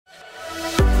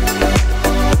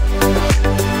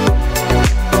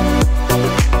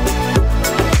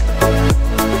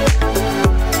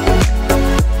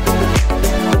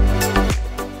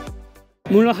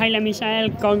Hello,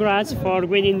 Hailemichael. Congrats for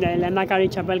winning the Lehendakari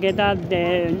Txapelketa,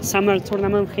 the summer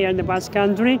tournament here in the Basque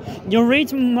Country. You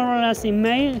reached more or less in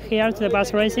May here to the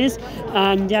Basque races,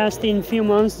 and just in a few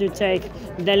months you take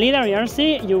the leader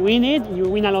jersey, you win it, you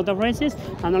win a lot of races,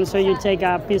 and also you take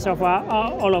a piece of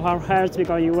all of our hearts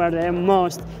because you were the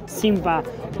most simple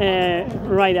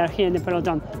rider here in the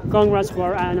peloton. Congrats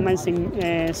for an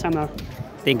amazing summer.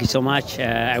 Thank you so much.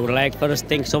 I would like first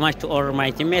thank so much to all my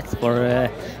teammates for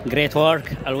great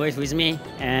work always with me,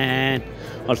 and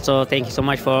also thank you so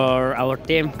much for our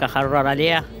team Caja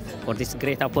Rural-Alea for this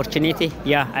great opportunity.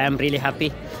 Yeah, I am really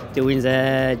happy to win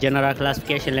the general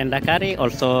classification Lehendakari.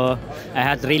 Also, I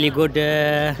had really good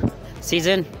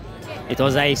season.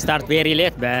 I start very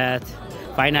late, but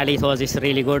finally it was this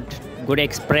really good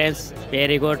experience,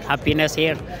 very good happiness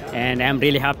here, and I'm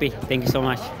really happy. Thank you so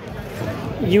much.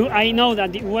 I know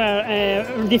that it were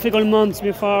difficult months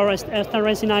before Esta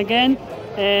racing again.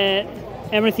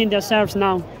 Everything deserves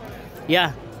now.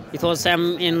 Yeah, it was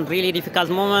in really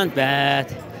difficult moment,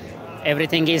 but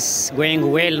everything is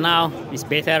going well now. It's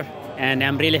better, and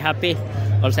I'm really happy.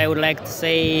 Also, I would like to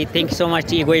say thank you so much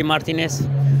to Egin Martinez.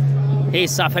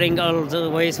 He's suffering all the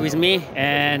ways with me,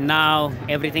 and now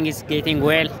everything is getting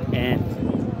well. And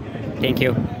thank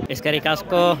you. Eskerrik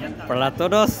asko para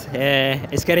todos.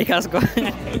 Eskerrik asko.